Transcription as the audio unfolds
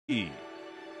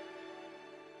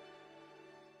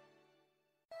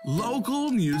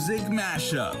Local Music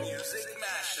Mashup.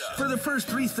 For the first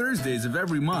 3 Thursdays of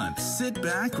every month, sit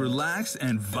back, relax,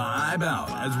 and vibe out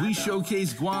as we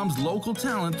showcase Guam's local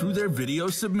talent through their video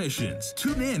submissions.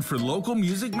 Tune in for Local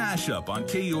Music Mashup on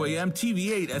KUAM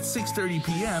TV 8 at 6:30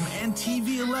 p.m. and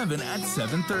TV 11 at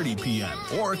 7:30 p.m.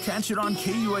 Or catch it on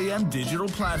KUAM digital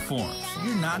platforms.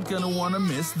 You're not going to want to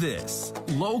miss this.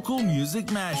 Local Music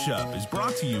Mashup is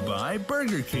brought to you by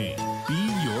Burger King.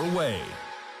 Be your way.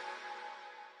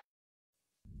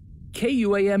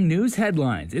 KUAM News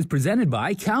Headlines is presented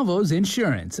by Calvo's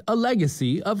Insurance, a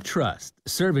legacy of trust,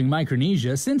 serving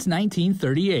Micronesia since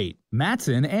 1938.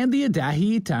 Matson and the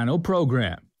Adahi Itano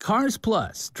program. Cars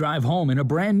Plus, drive home in a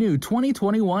brand new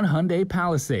 2021 Hyundai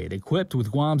Palisade equipped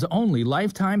with Guam's only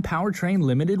lifetime powertrain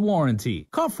limited warranty.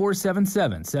 Call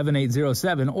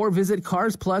 477-7807 or visit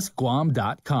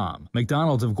carsplusguam.com.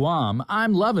 McDonald's of Guam,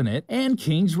 I'm loving it, and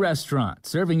King's Restaurant,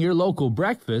 serving your local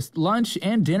breakfast, lunch,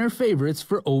 and dinner favorites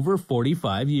for over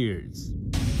 45 years.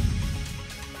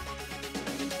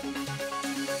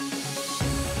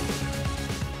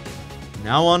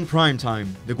 Now on Primetime,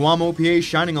 the Guam OPA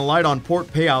shining a light on port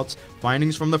payouts,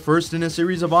 findings from the first in a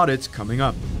series of audits coming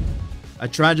up. A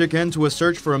tragic end to a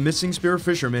search for a missing spear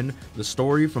fisherman, the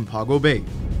story from Pago Bay.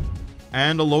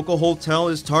 And a local hotel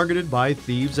is targeted by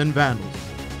thieves and vandals.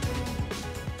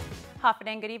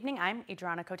 Good evening. I'm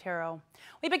Adriana Cotero.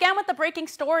 We began with the breaking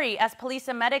story as police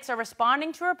and medics are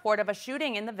responding to a report of a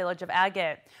shooting in the village of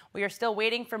Agate. We are still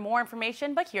waiting for more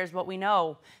information, but here's what we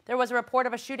know. There was a report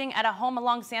of a shooting at a home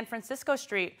along San Francisco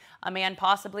Street. A man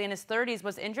possibly in his 30s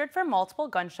was injured for multiple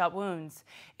gunshot wounds.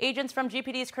 Agents from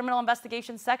GPD's Criminal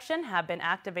Investigations Section have been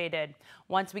activated.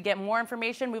 Once we get more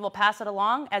information, we will pass it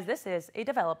along as this is a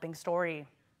developing story.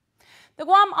 The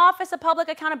Guam Office of Public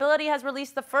Accountability has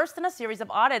released the first in a series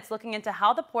of audits looking into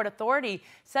how the Port Authority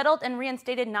settled and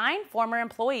reinstated 9 former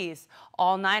employees.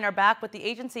 All 9 are back with the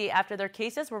agency after their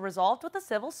cases were resolved with the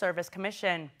Civil Service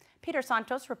Commission. Peter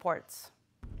Santos reports.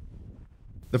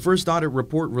 The first audit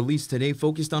report released today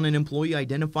focused on an employee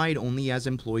identified only as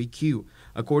Employee Q.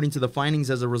 According to the findings,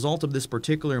 as a result of this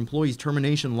particular employee's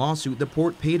termination lawsuit, the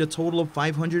port paid a total of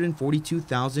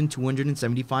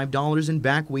 $542,275 in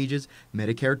back wages,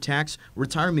 Medicare tax,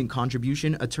 retirement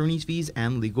contribution, attorney's fees,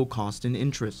 and legal cost and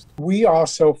interest. We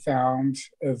also found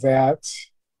that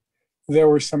there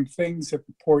were some things that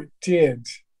the port did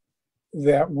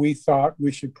that we thought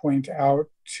we should point out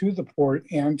to the port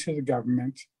and to the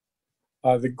government,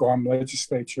 the Guam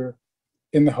legislature,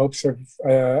 in the hopes of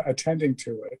attending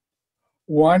to it.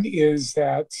 One is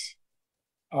that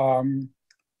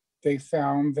they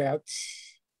found that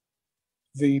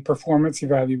the performance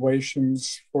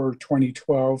evaluations for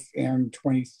 2012 and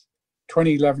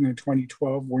 2011 and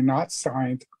 2012 were not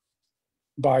signed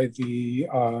by the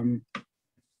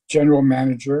general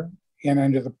manager, and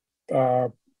under the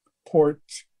port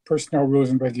personnel rules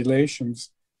and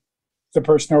regulations, the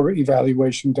personnel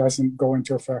evaluation doesn't go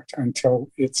into effect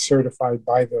until it's certified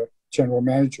by the general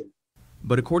manager.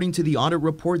 But according to the audit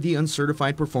report, the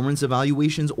uncertified performance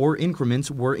evaluations or increments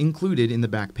were included in the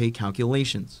back pay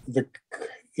calculations. The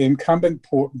incumbent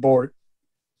board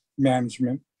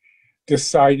management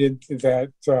decided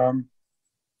that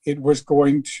it was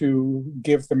going to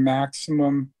give the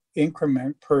maximum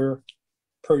increment per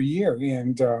year,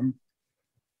 and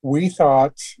we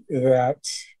thought that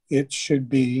it should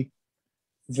be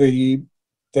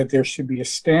that there should be a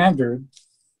standard,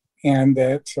 and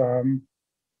that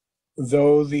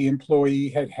though the employee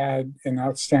had an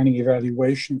outstanding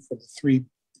evaluation for the 3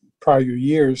 prior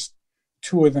years,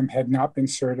 2 of them had not been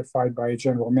certified by a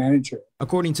general manager.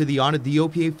 According to the audit, the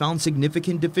OPA found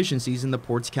significant deficiencies in the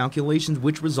port's calculations,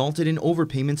 which resulted in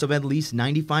overpayments of at least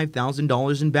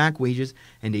 $95,000 in back wages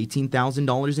and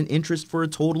 $18,000 in interest, for a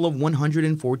total of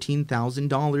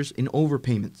 $114,000 in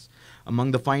overpayments.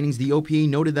 Among the findings, the OPA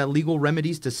noted that legal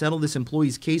remedies to settle this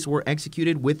employee's case were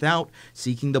executed without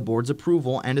seeking the board's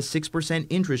approval, and a 6%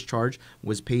 interest charge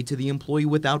was paid to the employee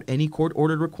without any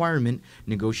court-ordered requirement,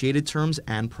 negotiated terms,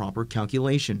 and proper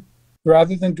calculation.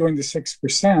 Rather than doing the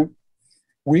 6%,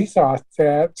 we thought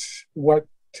that what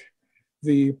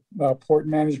the port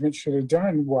management should have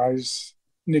done was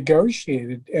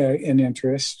negotiated an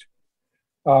interest,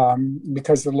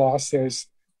 because the law says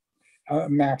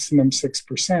maximum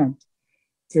 6%.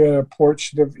 The port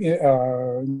should have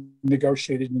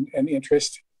negotiated an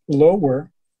interest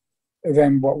lower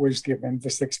than what was given, the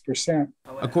 6%.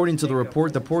 According to the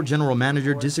report, the port general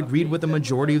manager disagreed with the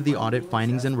majority of the audit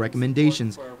findings and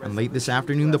recommendations, and late this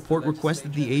afternoon the port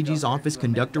requested the AG's office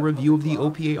conduct a review of the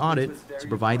OPA audit to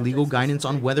provide legal guidance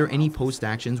on whether any post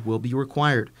actions will be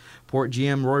required. Port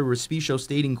GM Roy Respicio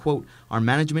stating, quote, "Our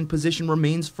management position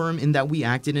remains firm in that we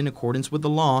acted in accordance with the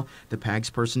law, the PAG's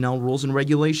personnel rules and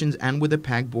regulations, and with the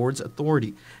PAG Board's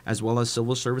authority, as well as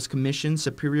Civil Service Commission,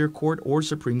 Superior Court, or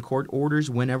Supreme Court orders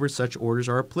whenever such orders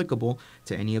are applicable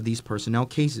to any of these personnel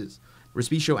cases."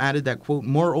 Respicio added that, quote,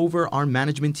 "Moreover, our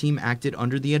management team acted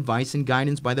under the advice and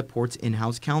guidance by the Port's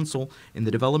in-house counsel in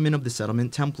the development of the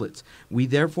settlement templates. We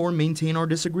therefore maintain our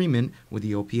disagreement with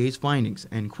the OPA's findings,"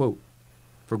 end quote.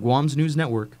 For Guam's News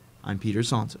Network, I'm Peter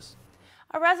Sanchez.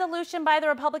 A resolution by the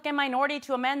Republican minority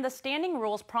to amend the standing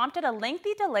rules prompted a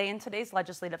lengthy delay in today's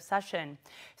legislative session.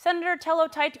 Senator Tello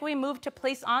Taitui moved to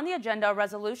place on the agenda a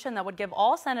resolution that would give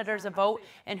all senators a vote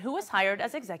in who is hired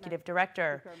as executive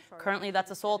director. Currently, that's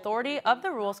the sole authority of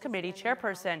the Rules Committee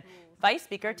chairperson, Vice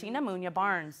Speaker Tina Muñoz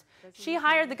Barnes. She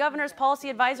hired the governor's policy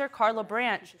advisor, Carla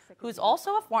Branch, who's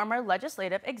also a former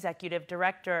legislative executive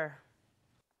director.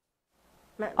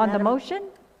 On the motion,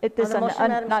 it is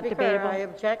not debatable. Speaker, I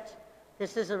object.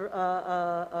 This is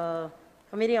a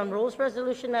Committee on Rules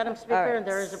resolution, Madam Speaker, Right. and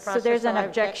there is a process. So there's an I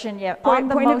objection, yeah. Point On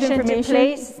the of motion to information.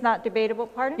 place, it's not debatable,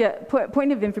 pardon? Yeah,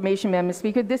 point of information, Madam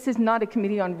Speaker. This is not a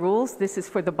committee on rules. This is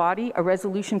for the body, a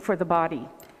resolution for the body.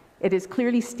 It is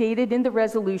clearly stated in the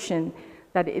resolution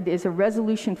that it is a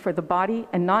resolution for the body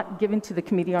and not given to the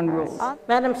Committee on Rules.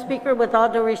 Madam Speaker, with all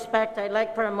due respect, I'd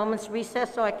like for a moment's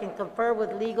recess so I can confer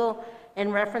with legal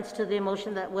in reference to the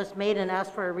motion that was made and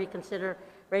ask for a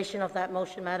reconsideration of that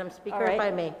motion, Madam Speaker, if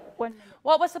I may.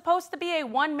 What was supposed to be a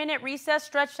 1-minute recess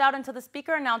stretched out until the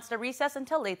Speaker announced a recess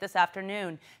until late this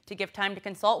afternoon to give time to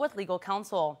consult with legal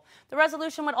counsel. The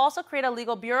resolution would also create a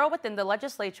legal bureau within the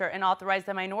legislature and authorize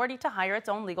the minority to hire its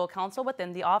own legal counsel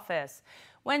within the office.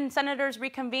 When senators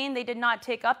reconvened, they did not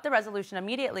take up the resolution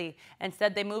immediately.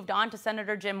 Instead, they moved on to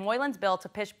Senator Jim Moylan's bill to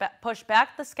push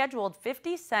back the scheduled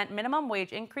 50-cent minimum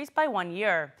wage increase by 1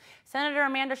 year. Senator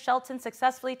Amanda Shelton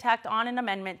successfully tacked on an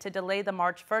amendment to delay the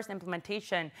March 1st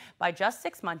implementation by just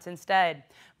 6 months instead.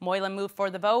 Moylan moved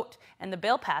for the vote, and the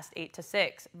bill passed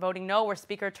 8-6. Voting no were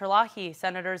Speaker Terlahi,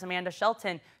 Senators Amanda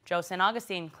Shelton, Joe San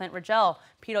Augustine, Clint Rigel,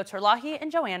 Pito Terlahi,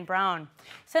 and Joanne Brown.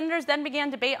 Senators then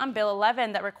began debate on Bill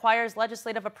 11 that requires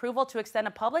legislative approval to extend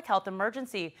a public health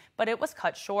emergency, but it was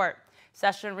cut short.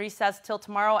 Session recessed till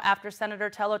tomorrow after Senator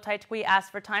Tello Taitui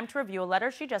asked for time to review a letter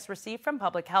she just received from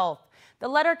Public Health. The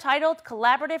letter, titled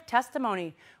Collaborative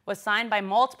Testimony, was signed by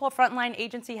multiple frontline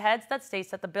agency heads that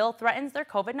states that the bill threatens their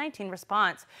COVID-19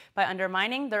 response by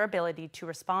undermining their ability to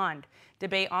respond.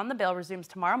 Debate on the bill resumes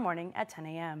tomorrow morning at 10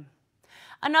 a.m.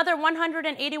 Another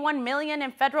 $181 million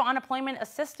in federal unemployment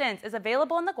assistance is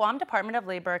available in the Guam Department of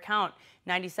Labor account.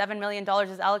 $97 million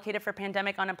is allocated for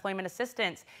pandemic unemployment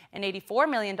assistance and $84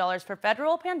 million for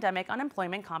federal pandemic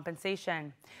unemployment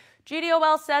compensation.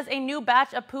 GDOL says a new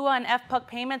batch of PUA and FPUC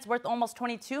payments worth almost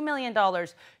 $22 million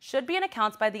should be in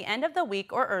accounts by the end of the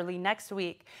week or early next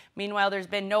week. Meanwhile, there's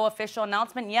been no official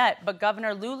announcement yet, but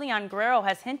Governor Lou Leon Guerrero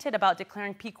has hinted about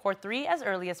declaring PCOR 3 as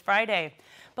early as Friday.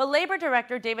 But Labor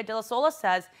Director David De La Sola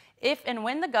says if and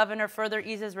when the governor further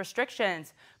eases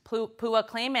restrictions, PUA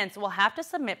claimants will have to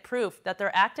submit proof that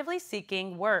they're actively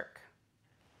seeking work.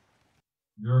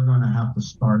 You're going to have to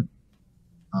start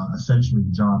essentially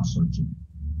job searching.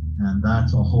 And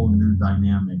that's a whole new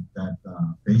dynamic that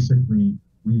basically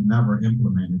we've never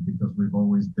implemented because we've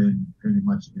always been pretty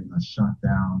much in a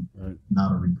shutdown,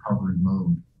 not a recovery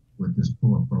mode with this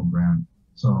PUA program.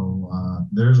 So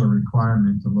there's a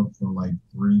requirement to look for like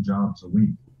 3 jobs a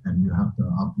week, and you have to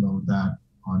upload that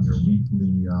on your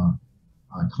weekly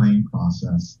claim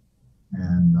process,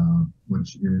 and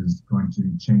which is going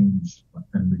to change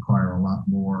and require a lot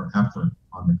more effort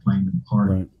on the claimant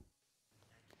part. Right.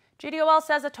 GDOL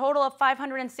says a total of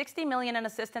 $560 million in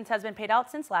assistance has been paid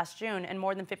out since last June and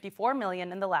more than $54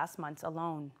 million in the last months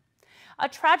alone. A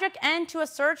tragic end to a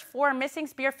search for a missing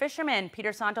spear fisherman.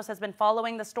 Peter Santos has been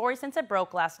following the story since it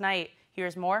broke last night.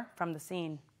 Here's more from the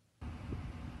scene.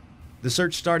 The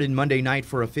search started Monday night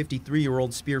for a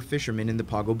 53-year-old spear fisherman in the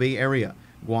Pago Bay area.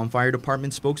 Guam Fire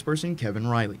Department spokesperson Kevin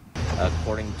Riley.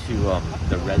 According to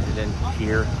the resident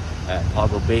here at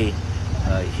Pago Bay,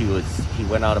 he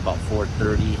went out about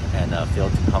 4:30 and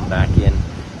failed to come back in.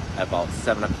 About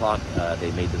 7 o'clock,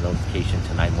 they made the notification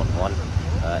to 911.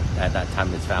 At that time,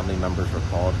 his family members were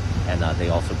called, and they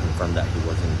also confirmed that he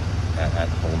wasn't at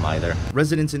home either.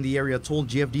 Residents in the area told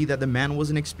GFD that the man was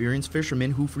an experienced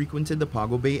fisherman who frequented the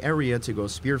Pago Bay area to go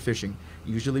spearfishing,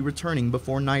 usually returning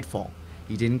before nightfall.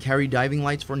 He didn't carry diving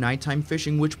lights for nighttime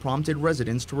fishing, which prompted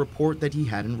residents to report that he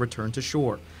hadn't returned to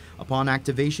shore. Upon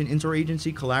activation,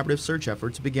 interagency collaborative search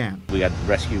efforts began. We had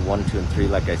rescue 1, 2, and 3,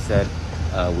 like I said.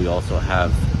 We also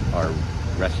have our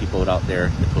rescue boat out there,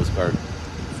 the Coast Guard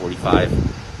 45,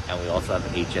 and we also have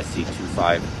HSC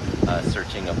 25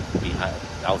 searching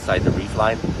outside the reef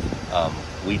line.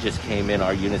 We just came in,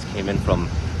 our units came in from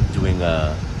doing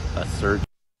a search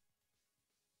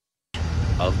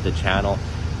of the channel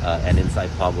and inside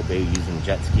Pago Bay using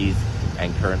jet skis.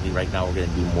 And currently, right now, we're going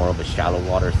to do more of a shallow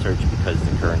water search because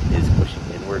the current is pushing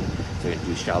inward. So we're going to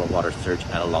do shallow water search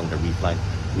and along the reef line.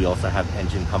 We also have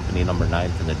engine company number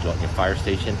 9 from the Joint Fire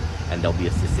Station, and they'll be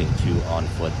assisting too on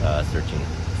foot searching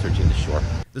the shore.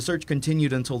 The search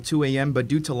continued until 2 a.m., but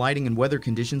due to lighting and weather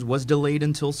conditions was delayed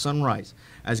until sunrise.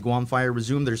 As Guam Fire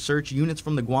resumed their search, units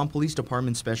from the Guam Police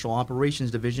Department Special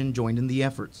Operations Division joined in the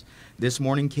efforts. This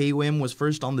morning, KUAM was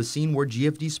first on the scene where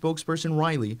GFD spokesperson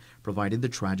Riley provided the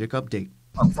tragic update.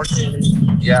 Unfortunately,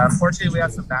 we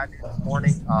had some bad news this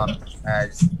morning.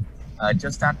 As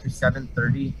just after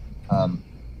 7:30,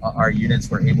 our units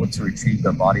were able to retrieve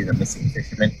the body of the missing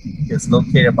fisherman. He was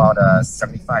located about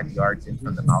 75 yards in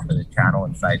from the mouth of the channel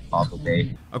inside Pago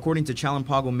Bay. According to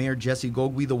Chalampago Mayor Jesse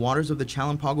Gogui, the waters of the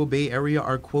Chalampago Bay area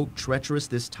are, quote, treacherous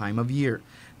this time of year.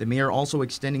 The mayor also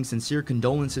extending sincere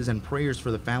condolences and prayers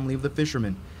for the family of the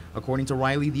fisherman. According to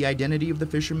Riley, the identity of the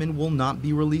fisherman will not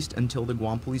be released until the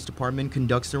Guam Police Department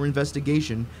conducts their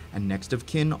investigation and next of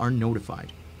kin are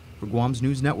notified. For Guam's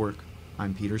News Network,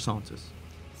 I'm Peter Santos.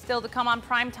 Still to come on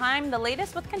Prime Time, the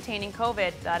latest with containing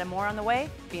COVID. That and more on the way.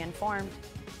 Be informed.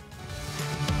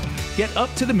 Get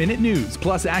up-to-the-minute news,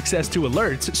 plus access to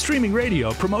alerts, streaming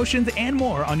radio, promotions, and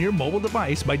more on your mobile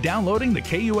device by downloading the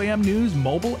KUAM News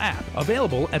mobile app,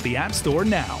 available at the App Store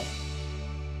now.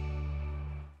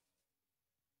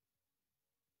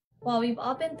 While we've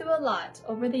all been through a lot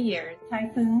over the years,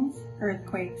 typhoons,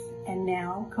 earthquakes, and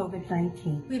now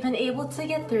COVID-19, we've been able to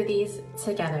get through these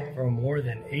together. For more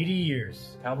than 80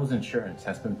 years, Campbell's Insurance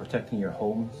has been protecting your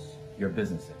homes, your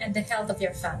businesses, and the health of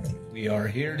your family. we are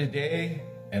here today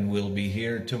and we'll be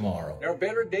here tomorrow. There are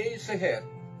better days ahead.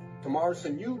 Tomorrow's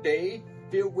a new day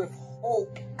filled with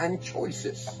hope and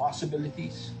choices. The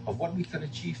possibilities of what we can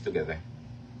achieve together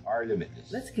are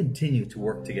limitless. Let's continue to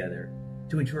work together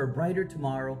to ensure a brighter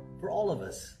tomorrow for all of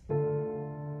us.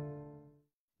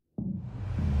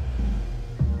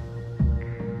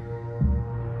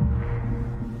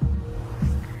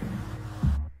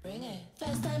 Bring it.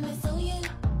 First time I saw you,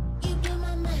 you blew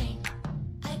my mind.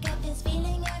 I got this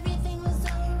feeling everything was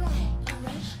alright.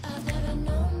 I've never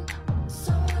known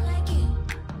someone like you,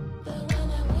 but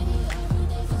when I'm with you, every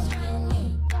day feels brand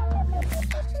new.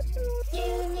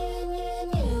 You.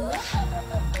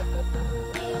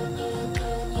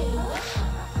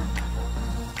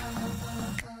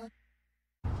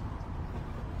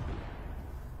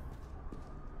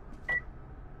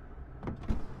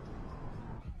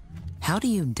 How do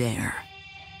you dare?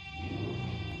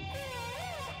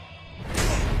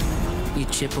 You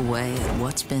chip away at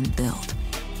what's been built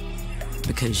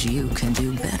because you can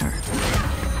do better.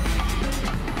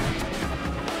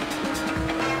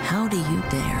 How do you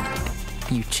dare?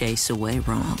 You chase away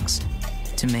wrongs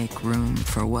to make room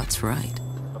for what's right.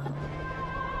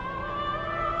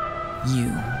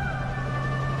 You.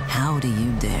 How do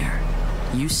you dare?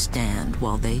 You stand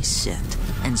while they sit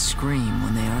and scream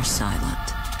when they are silent.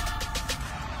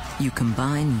 You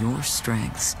combine your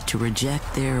strengths to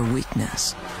reject their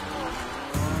weakness.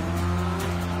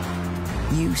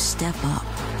 You step up,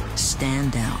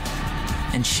 stand out,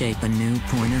 and shape a new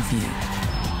point of view.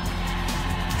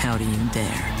 How do you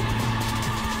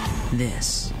dare?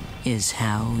 This is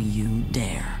How You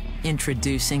Dare.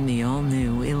 Introducing the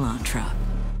all-new Elantra.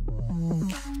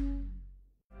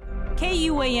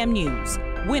 KUAM News,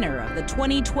 winner of the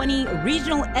 2020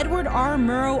 Regional Edward R.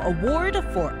 Murrow Award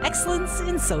for Excellence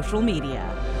in Social Media.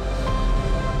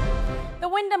 The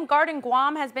Wyndham Garden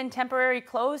Guam has been temporarily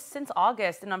closed since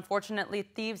August, and unfortunately,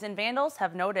 thieves and vandals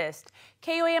have noticed.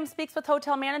 KUAM speaks with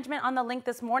hotel management on the link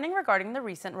this morning regarding the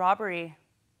recent robbery.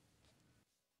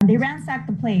 They ransacked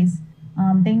the place.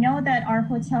 They know that our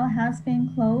hotel has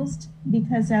been closed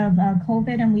because of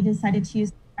COVID, and we decided to use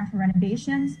it for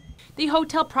renovations. The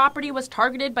hotel property was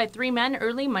targeted by 3 men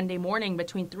early Monday morning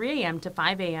between 3 a.m. to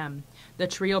 5 a.m. The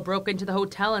trio broke into the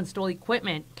hotel and stole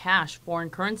equipment, cash, foreign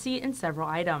currency, and several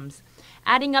items,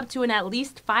 adding up to an at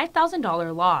least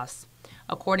 $5,000 loss,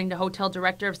 according to Hotel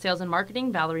Director of Sales and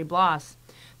Marketing Valerie Bloss.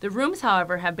 The rooms,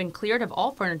 however, have been cleared of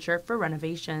all furniture for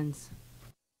renovations.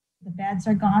 The beds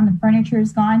are gone, the furniture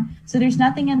is gone, so there's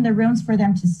nothing in the rooms for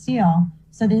them to steal.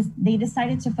 So they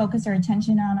decided to focus their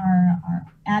attention on our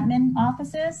admin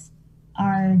offices,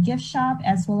 our gift shop,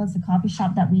 as well as the coffee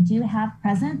shop that we do have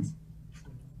present.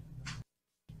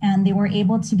 And they were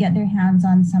able to get their hands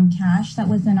on some cash that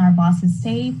was in our boss's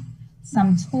safe,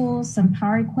 some tools, some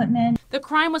power equipment. The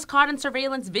crime was caught on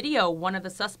surveillance video. One of the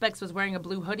suspects was wearing a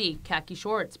blue hoodie, khaki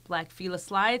shorts, black Fila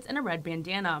slides, and a red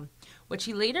bandana, which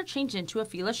he later changed into a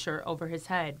Fila shirt over his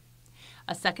head.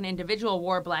 A second individual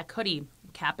wore a black hoodie,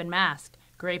 cap and mask,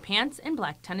 gray pants, and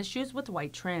black tennis shoes with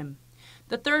white trim.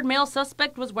 The third male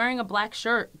suspect was wearing a black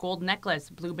shirt, gold necklace,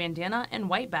 blue bandana, and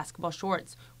white basketball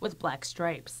shorts with black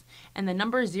stripes, and the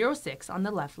number 06 on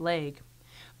the left leg.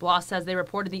 Bloss says they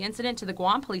reported the incident to the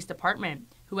Guam Police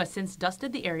Department, who has since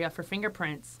dusted the area for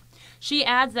fingerprints. She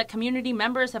adds that community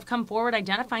members have come forward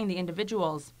identifying the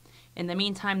individuals. In the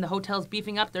meantime, the hotel is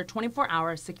beefing up their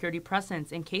 24-hour security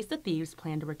presence in case the thieves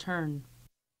plan to return.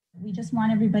 We just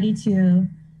want everybody to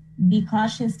be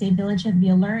cautious, stay vigilant, be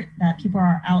alert that people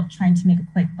are out trying to make a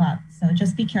quick buck. So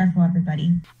just be careful,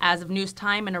 everybody. As of news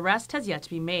time, an arrest has yet to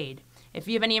be made. If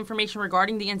you have any information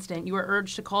regarding the incident, you are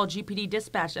urged to call GPD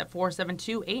Dispatch at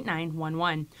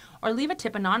 472-8911 or leave a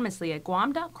tip anonymously at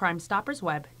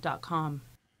guam.crimestoppersweb.com.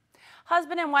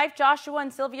 Husband and wife Joshua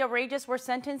and Sylvia Regis were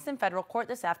sentenced in federal court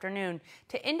this afternoon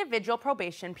to individual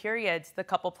probation periods. The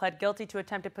couple pled guilty to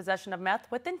attempted possession of meth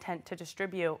with intent to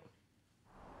distribute.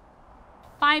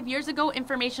 5 years ago,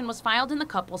 information was filed in the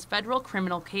couple's federal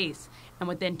criminal case, and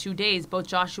within 2 days, both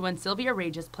Joshua and Sylvia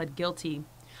Regis pled guilty.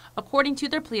 According to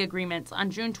their plea agreements, on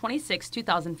June 26,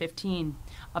 2015,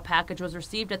 a package was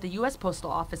received at the U.S. Postal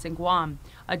Office in Guam,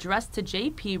 addressed to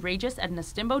J.P. Regis at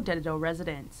Nastimbo Dededo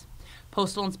residence.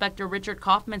 Postal Inspector Richard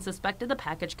Kaufman suspected the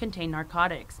package contained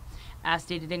narcotics. As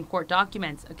stated in court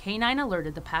documents, a canine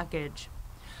alerted the package.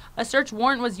 A search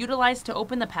warrant was utilized to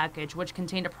open the package, which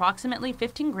contained approximately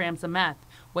 15 grams of meth,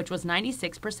 which was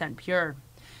 96% pure.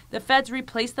 The feds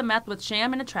replaced the meth with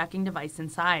sham and a tracking device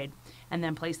inside, and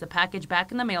then placed the package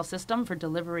back in the mail system for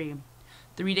delivery.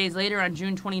 3 days later, on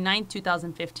June 29,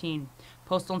 2015,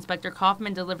 Postal Inspector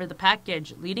Kaufman delivered the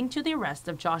package, leading to the arrest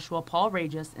of Joshua Paul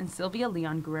Regis and Sylvia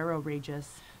Leon Guerrero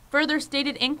Regis. Further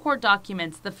stated in court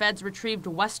documents, the feds retrieved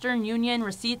Western Union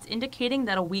receipts indicating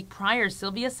that a week prior,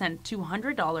 Sylvia sent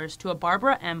 $200 to a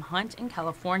Barbara M. Hunt in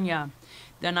California.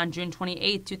 Then on June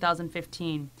 28,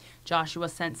 2015, Joshua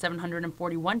sent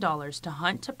 $741 to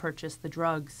Hunt to purchase the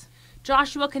drugs.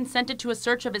 Joshua consented to a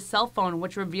search of his cell phone,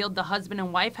 which revealed the husband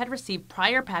and wife had received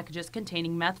prior packages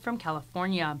containing meth from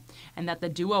California, and that the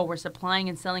duo were supplying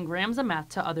and selling grams of meth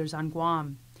to others on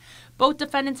Guam. Both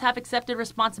defendants have accepted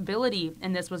responsibility,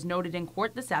 and this was noted in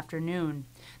court this afternoon.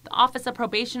 The Office of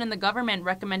Probation and the government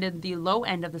recommended the low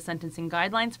end of the sentencing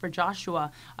guidelines for Joshua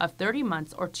of 30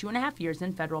 months or 2.5 years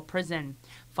in federal prison,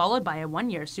 followed by a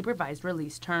 1-year supervised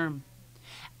release term.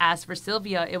 As for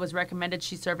Sylvia, it was recommended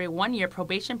she serve a 1-year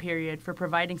probation period for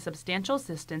providing substantial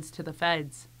assistance to the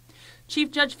feds. Chief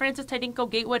Judge Francis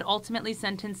Tidinko Gatewood ultimately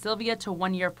sentenced Sylvia to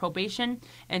 1 year of probation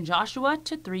and Joshua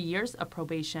to 3 years of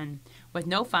probation, with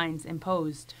no fines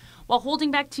imposed. While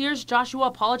holding back tears, Joshua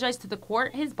apologized to the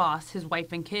court, his boss, his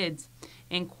wife, and kids.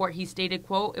 In court, he stated,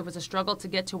 quote, "It was a struggle to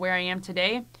get to where I am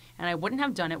today, and I wouldn't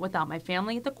have done it without my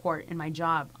family, the court, and my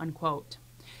job," unquote.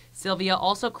 Sylvia,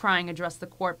 also crying, addressed the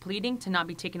court, pleading to not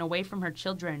be taken away from her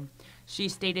children. She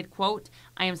stated, quote,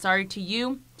 "I am sorry to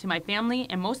you, to my family,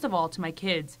 and most of all to my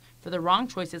kids for the wrong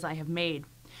choices I have made.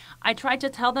 I tried to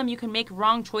tell them you can make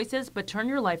wrong choices but turn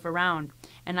your life around,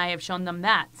 and I have shown them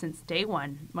that since day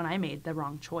one when I made the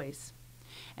wrong choice.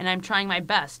 And I'm trying my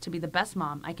best to be the best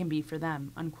mom I can be for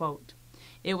them," unquote.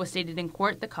 It was stated in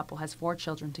court the couple has 4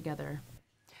 children together.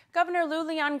 Governor Lou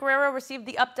Leon Guerrero received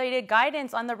the updated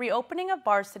guidance on the reopening of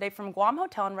bars today from Guam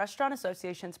Hotel and Restaurant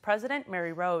Association's president,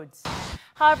 Mary Rhodes.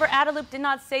 However, Adelup did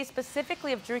not say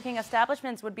specifically if drinking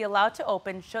establishments would be allowed to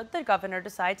open should the governor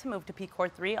decide to move to P-Core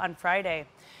 3 on Friday.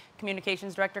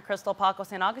 Communications Director Crystal Paco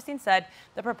San Augustine said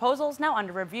the proposal is now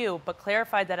under review, but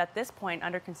clarified that at this point,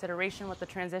 under consideration with the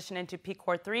transition into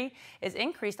P-Core 3 is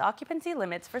increased occupancy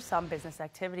limits for some business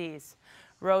activities.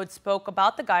 Rhodes spoke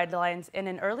about the guidelines in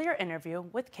an earlier interview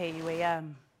with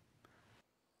KUAM.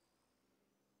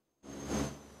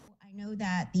 I know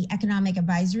that the Economic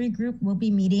Advisory Group will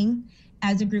be meeting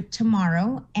as a group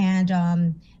tomorrow, and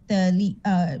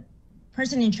the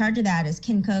person in charge of that is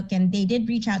Ken Cook, and they did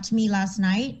reach out to me last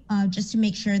night just to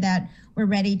make sure that we're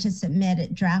ready to submit a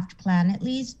draft plan at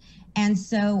least. And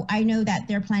so I know that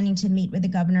they're planning to meet with the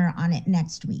governor on it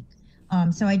next week.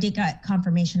 So I did get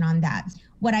confirmation on that.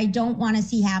 What I don't want to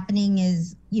see happening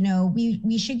is, you know,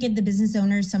 we should give the business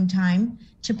owners some time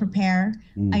to prepare.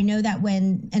 I know that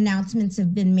when announcements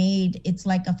have been made, it's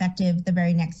like effective the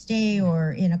very next day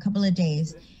or in a couple of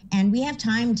days. And we have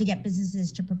time to get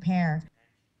businesses to prepare.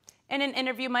 In an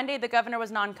interview Monday, the governor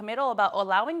was non-committal about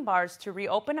allowing bars to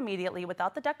reopen immediately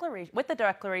without the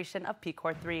declaration of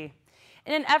P-Core 3.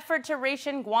 In an effort to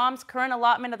ration Guam's current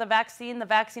allotment of the Vaccine and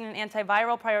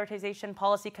Antiviral Prioritization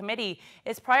Policy Committee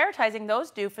is prioritizing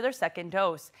those due for their second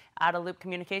dose. Out of Loop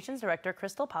Communications Director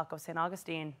Crystal Palco St.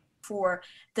 Augustine. For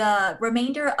the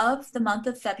remainder of the month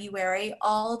of February,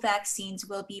 all vaccines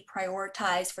will be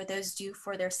prioritized for those due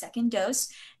for their second dose,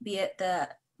 be it the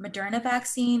Moderna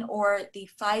vaccine or the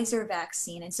Pfizer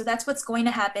vaccine. And so that's what's going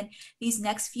to happen these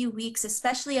next few weeks,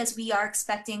 especially as we are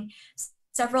expecting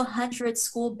several hundred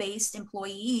school-based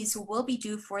employees who will be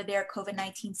due for their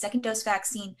COVID-19 second dose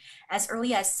vaccine as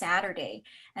early as Saturday.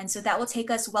 And so that will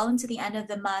take us well into the end of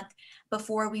the month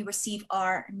before we receive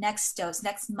our next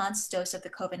month's dose of the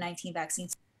COVID-19 vaccine.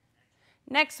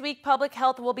 Next week, Public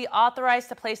Health will be authorized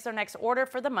to place their next order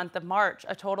for the month of March.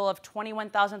 A total of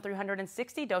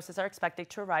 21,360 doses are expected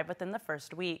to arrive within the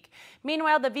first week.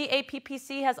 Meanwhile, the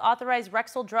VAPPC has authorized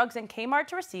Rexall Drugs and Kmart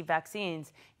to receive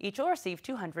vaccines. Each will receive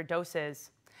 200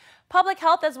 doses. Public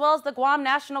Health as well as the Guam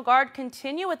National Guard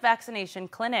continue with vaccination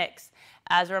clinics.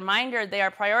 As a reminder, they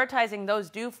are prioritizing those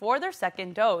due for their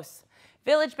second dose.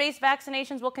 Village-based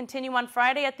vaccinations will continue on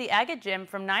Friday at the Agate Gym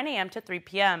from 9 a.m. to 3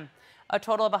 p.m. A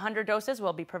total of 100 doses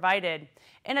will be provided.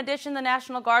 In addition, the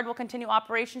National Guard will continue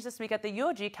operations this week at the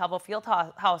UOG Calvo Field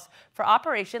House for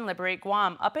Operation Liberate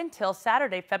Guam up until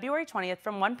Saturday, February 20th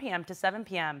from 1 p.m. to 7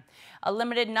 p.m. A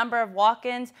limited number of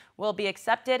walk-ins will be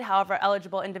accepted. However,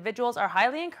 eligible individuals are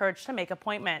highly encouraged to make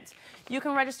appointments. You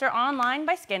can register online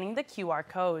by scanning the QR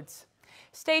codes.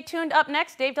 Stay tuned. Up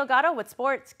next, Dave Delgado with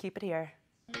sports. Keep it here.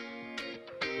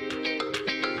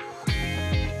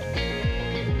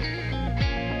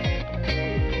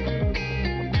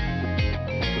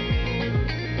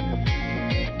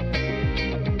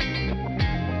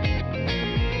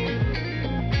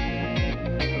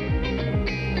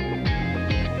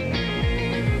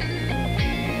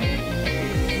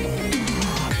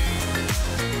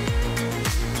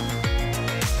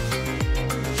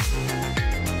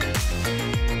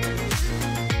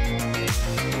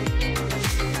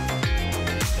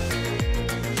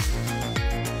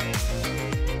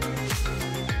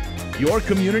 Your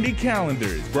community calendar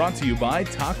is brought to you by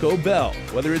Taco Bell.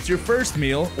 Whether it's your first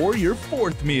meal or your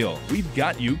fourth meal, we've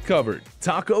got you covered.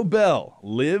 Taco Bell,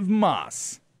 live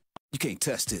Mas. You can't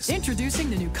test this. Introducing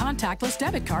the new contactless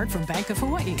debit card from Bank of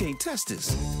Hawaii. You can't test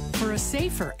this. For a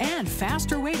safer and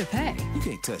faster way to pay. You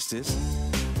can't test this.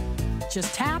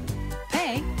 Just tap,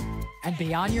 pay, and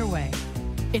be on your way.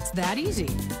 It's that easy.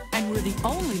 And we're the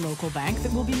only local bank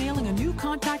that will be mailing a new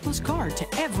contactless card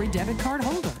to every debit card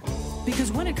holder.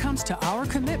 Because when it comes to our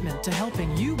commitment to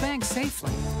helping you bank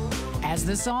safely, as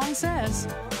the song says,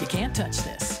 you can't touch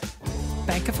this.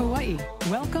 Bank of Hawaii,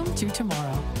 welcome to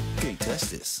tomorrow. You can't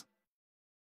test this.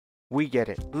 We get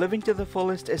it. Living to the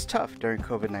fullest is tough during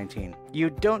COVID-19. You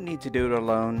don't need to do it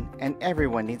alone, and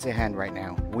everyone needs a hand right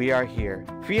now. We are here.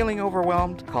 Feeling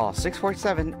overwhelmed? Call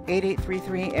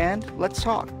 647-8833 and let's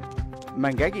talk.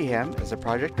 Mangagihem is a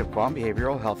project of Guam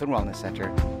Behavioral Health and Wellness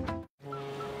Center.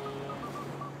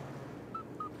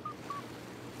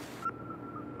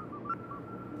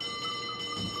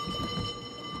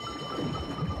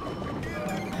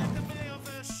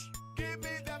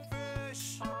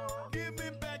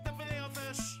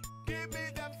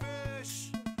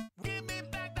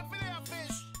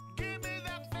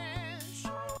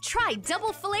 Try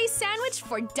double filet sandwich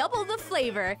for double the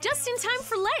flavor. Just in time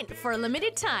for Lent for a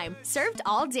limited time. Served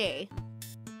all day.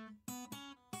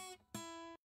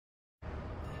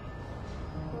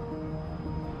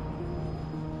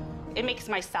 It makes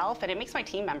myself and it makes my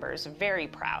team members very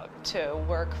proud to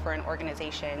work for an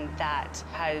organization that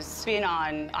has been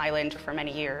on island for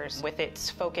many years with its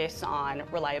focus on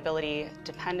reliability,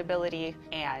 dependability,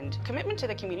 and commitment to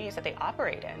the communities that they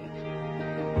operate in.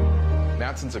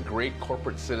 Matson's a great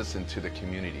corporate citizen to the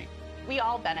community. We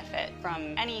all benefit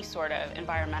from any sort of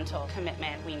environmental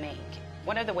commitment we make.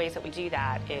 One of the ways that we do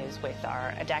that is with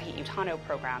our Adahi Utano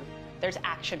program. There's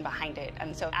action behind it,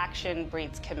 and so action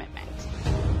breeds commitment.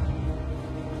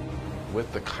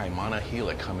 With the Kaimana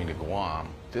Hila coming to Guam,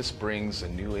 this brings a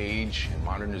new age and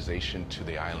modernization to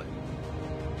the island.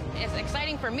 It's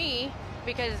exciting for me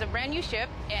because it's a brand new ship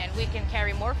and we can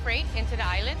carry more freight into the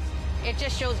island. It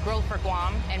just shows growth for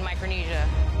Guam and Micronesia.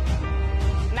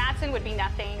 Matson would be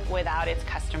nothing without its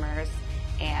customers,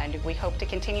 and we hope to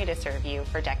continue to serve you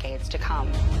for decades to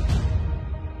come.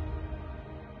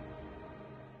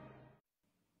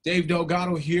 Dave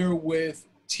Delgado here with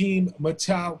Team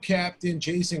Matau Captain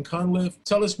Jason Cunliffe.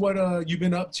 Tell us what you've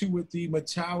been up to with the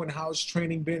Matau and how's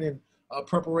training been in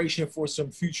preparation for some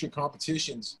future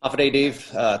competitions. Off day, Dave.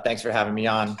 Thanks for having me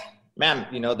on. Man,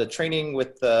 the training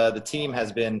with the team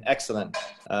has been excellent.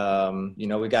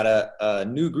 We got a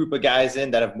new group of guys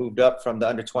in that have moved up from the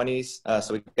under 20s.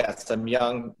 So we got some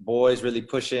young boys really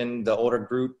pushing the older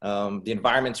group. The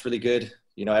environment's really good.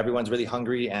 Everyone's really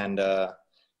hungry and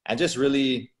just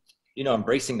really,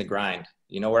 embracing the grind.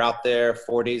 We're out there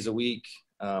 4 days a week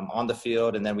on the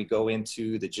field, and then we go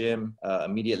into the gym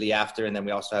immediately after, and then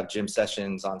we also have gym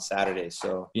sessions on Saturdays.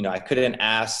 So, I couldn't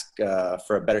ask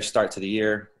for a better start to the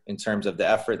year in terms of the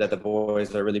effort that the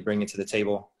boys are really bringing to the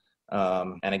table.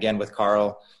 And again, with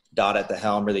Carl Dodd at the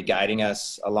helm, really guiding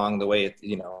us along the way,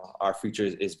 our future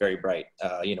is very bright.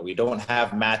 We don't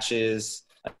have matches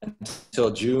until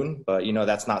June, but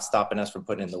that's not stopping us from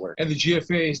putting in the work. And the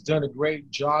GFA has done a great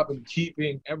job in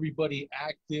keeping everybody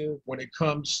active when it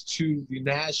comes to the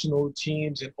national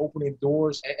teams and opening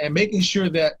doors and making sure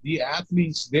that the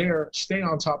athletes there stay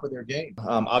on top of their game.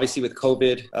 Obviously with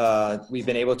COVID, we've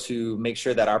been able to make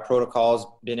sure that our protocol's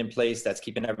been in place that's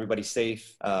keeping everybody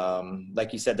safe.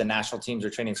 Like you said, the national teams are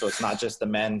training, so it's not just the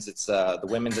men's, it's the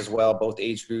women's as well, both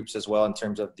age groups as well in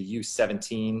terms of the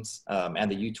U17s and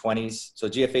the U20s.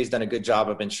 So GFA's done a good job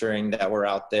of ensuring that we're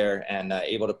out there and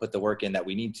able to put the work in that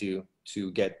we need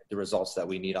to get the results that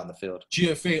we need on the field.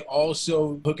 GFA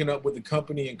also hooking up with a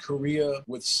company in Korea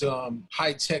with some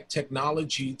high-tech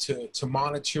technology to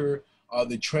monitor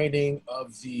the training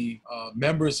of the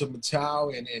members of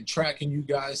Matau and tracking you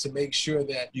guys to make sure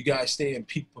that you guys stay in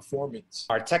peak performance.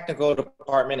 Our technical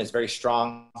department is very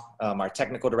strong. Our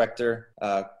technical director,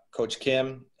 Coach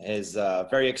Kim, is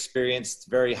very experienced,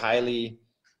 very highly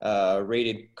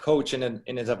rated coach in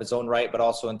and of his own right, but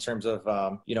also in terms of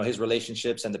his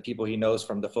relationships and the people he knows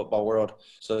from the football world.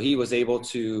 So he was able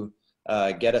to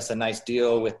get us a nice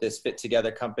deal with this Fit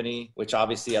Together company, which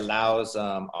obviously allows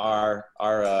our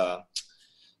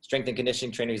strength and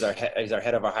conditioning trainer, he's our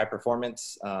head of our high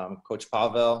performance, Coach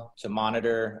Pavel, to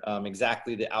monitor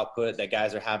exactly the output that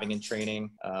guys are having in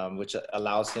training, which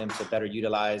allows him to better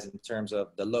utilize in terms of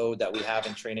the load that we have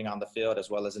in training on the field as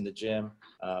well as in the gym.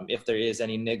 If there is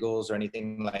any niggles or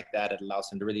anything like that, it allows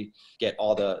him to really get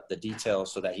all the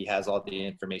details so that he has all the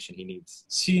information he needs.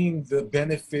 Seeing the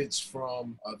benefits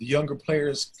from the younger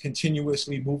players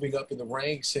continuously moving up in the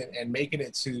ranks and making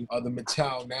it to the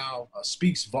Matau now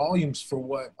speaks volumes for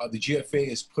what the GFA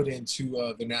has put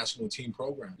into the national team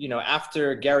program.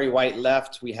 After Gary White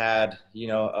left, we had,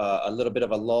 a little bit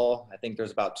of a lull. I think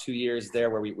there's about 2 years there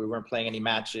where we weren't playing any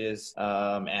matches,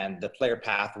 and the player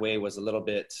pathway was a little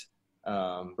bit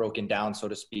broken down, so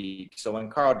to speak. So when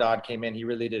Carl Dodd came in, he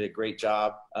really did a great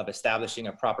job of establishing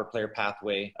a proper player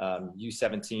pathway,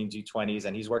 U17s, U20s,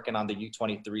 and he's working on the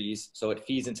U23s. So it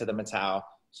feeds into the Matau,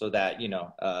 so that,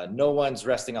 no one's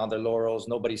resting on their laurels.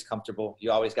 Nobody's comfortable.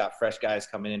 You always got fresh guys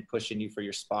coming in, pushing you for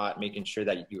your spot, making sure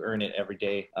that you earn it every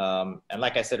day. And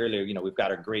like I said earlier, we've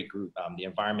got a great group. The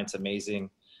environment's amazing.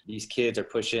 These kids are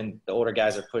pushing, the older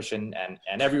guys are pushing,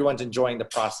 and everyone's enjoying the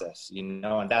process,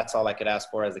 and that's all I could ask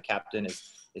for as a captain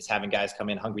is having guys come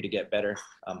in hungry to get better,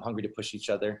 hungry to push each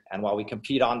other. And while we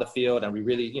compete on the field and we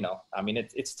really,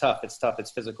 it's tough,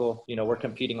 it's physical. We're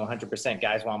competing 100%.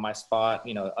 Guys want my spot,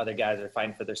 other guys are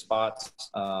fighting for their spots.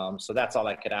 So that's all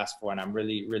I could ask for. And I'm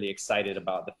really, really excited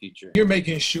about the future. You're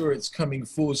making sure it's coming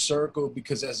full circle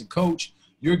because as a coach,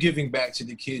 you're giving back to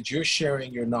the kids, you're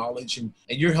sharing your knowledge, and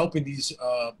you're helping these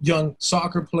young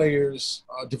soccer players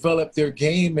develop their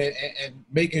game and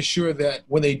making sure that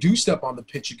when they do step on the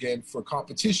pitch again for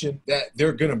competition, that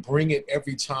they're going to bring it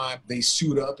every time they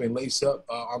suit up and lace up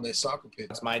on their soccer pitch.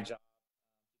 That's my job.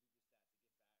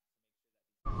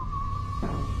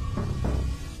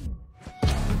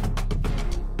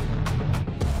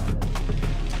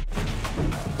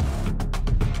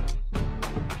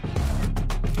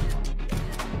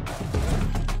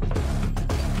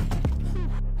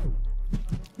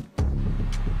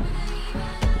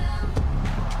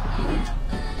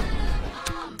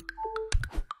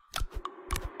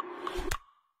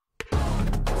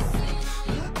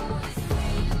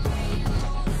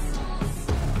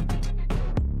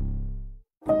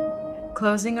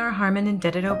 Closing our Harmon and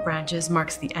Dedido branches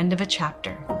marks the end of a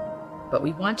chapter, but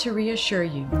we want to reassure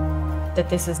you that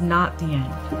this is not the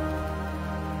end.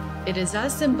 It is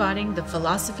us embodying the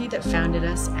philosophy that founded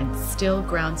us and still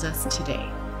grounds us today.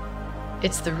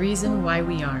 It's the reason why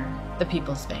we are the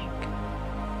People's Bank.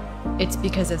 It's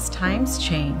because as times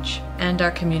change and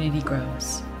our community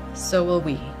grows, so will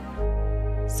we.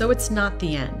 So it's not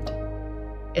the end.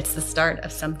 It's the start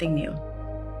of something new.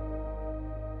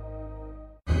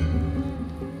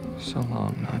 So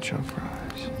long, nacho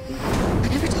fries.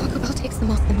 Whenever Taco Bell takes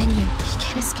them off the menu, he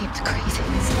can't escape the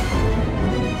cravings.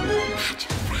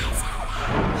 Nacho fries.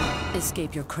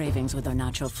 Escape your cravings with our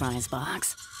nacho fries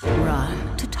box.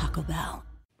 Run to Taco Bell.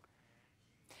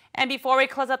 And before we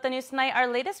close out the news tonight, our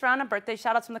latest round of birthday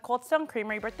shout-outs from the Cold Stone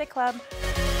Creamery Birthday Club.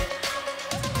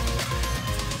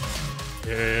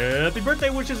 Happy birthday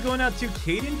wishes going out to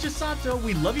Kaden Chisato.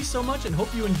 We love you so much and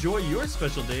hope you enjoy your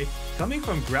special day coming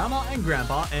from Grandma and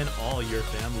Grandpa and all your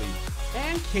family.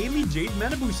 And Kaylee Jade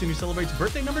Manabusin, who celebrates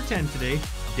birthday number 10 today.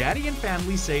 Daddy and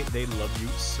family say they love you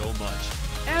so much.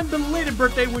 And belated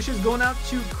birthday wishes going out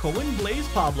to Cohen Blaze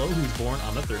Pablo, who's born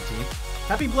on the 13th.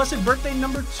 Happy blessed birthday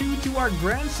number 2 to our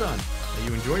grandson. May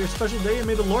you enjoy your special day and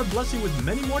may the Lord bless you with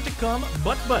many more to come.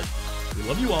 But, we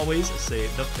love you always, say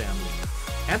the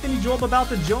family. Anthony Joel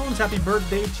Babalta Jones, happy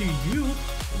birthday to you.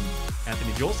 And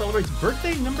Anthony Joel celebrates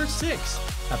birthday number 6.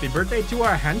 Happy birthday to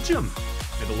our Hanchum.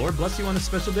 May the Lord bless you on a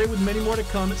special day with many more to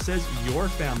come, says your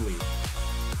family.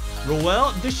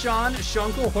 Roel Deshawn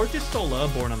Shanko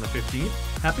Hortisola, born on the 15th.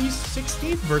 Happy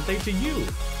 16th birthday to you.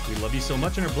 We love you so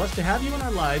much and are blessed to have you in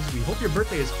our lives. We hope your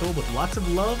birthday is filled with lots of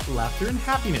love, laughter, and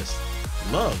happiness.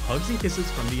 Love, hugs, and kisses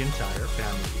from the entire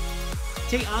family.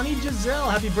 Tayani Giselle,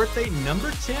 happy birthday number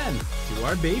 10 to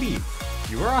our baby.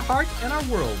 You are our heart and our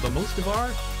world, but most of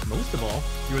all,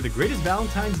 you are the greatest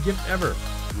Valentine's gift ever.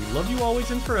 We love you always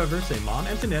and forever, say Mom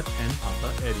Antoinette and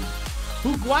Papa Eddie.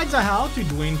 Hugwaizahao to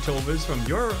Dwayne Tovas from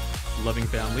your loving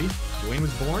family. Dwayne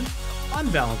was born on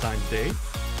Valentine's Day,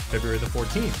 February the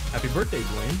 14th. Happy birthday,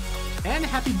 Dwayne. And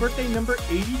happy birthday number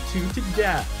 82 to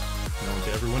Dad, known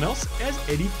to everyone else as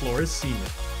Eddie Flores Sr.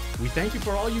 We thank you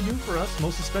for all you do for us,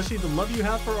 most especially the love you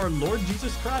have for our Lord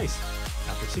Jesus Christ.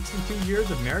 After 62 years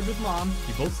of marriage with Mom,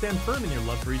 you both stand firm in your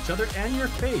love for each other and your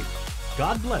faith.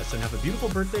 God bless and have a beautiful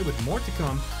birthday with more to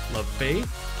come. Love Faye,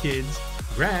 kids,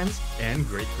 grands, and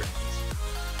great-grands.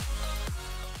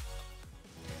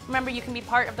 Remember, you can be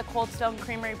part of the Cold Stone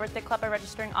Creamery Birthday Club by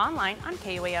registering online on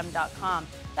KUAM.com.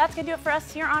 That's going to do it for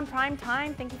us here on Prime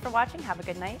Time. Thank you for watching. Have a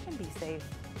good night and be safe.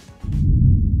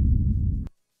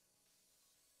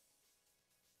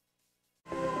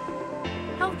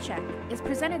 Health Check is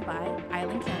presented by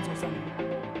Island Cancer Center.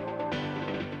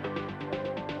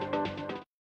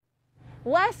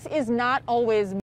 Less is not always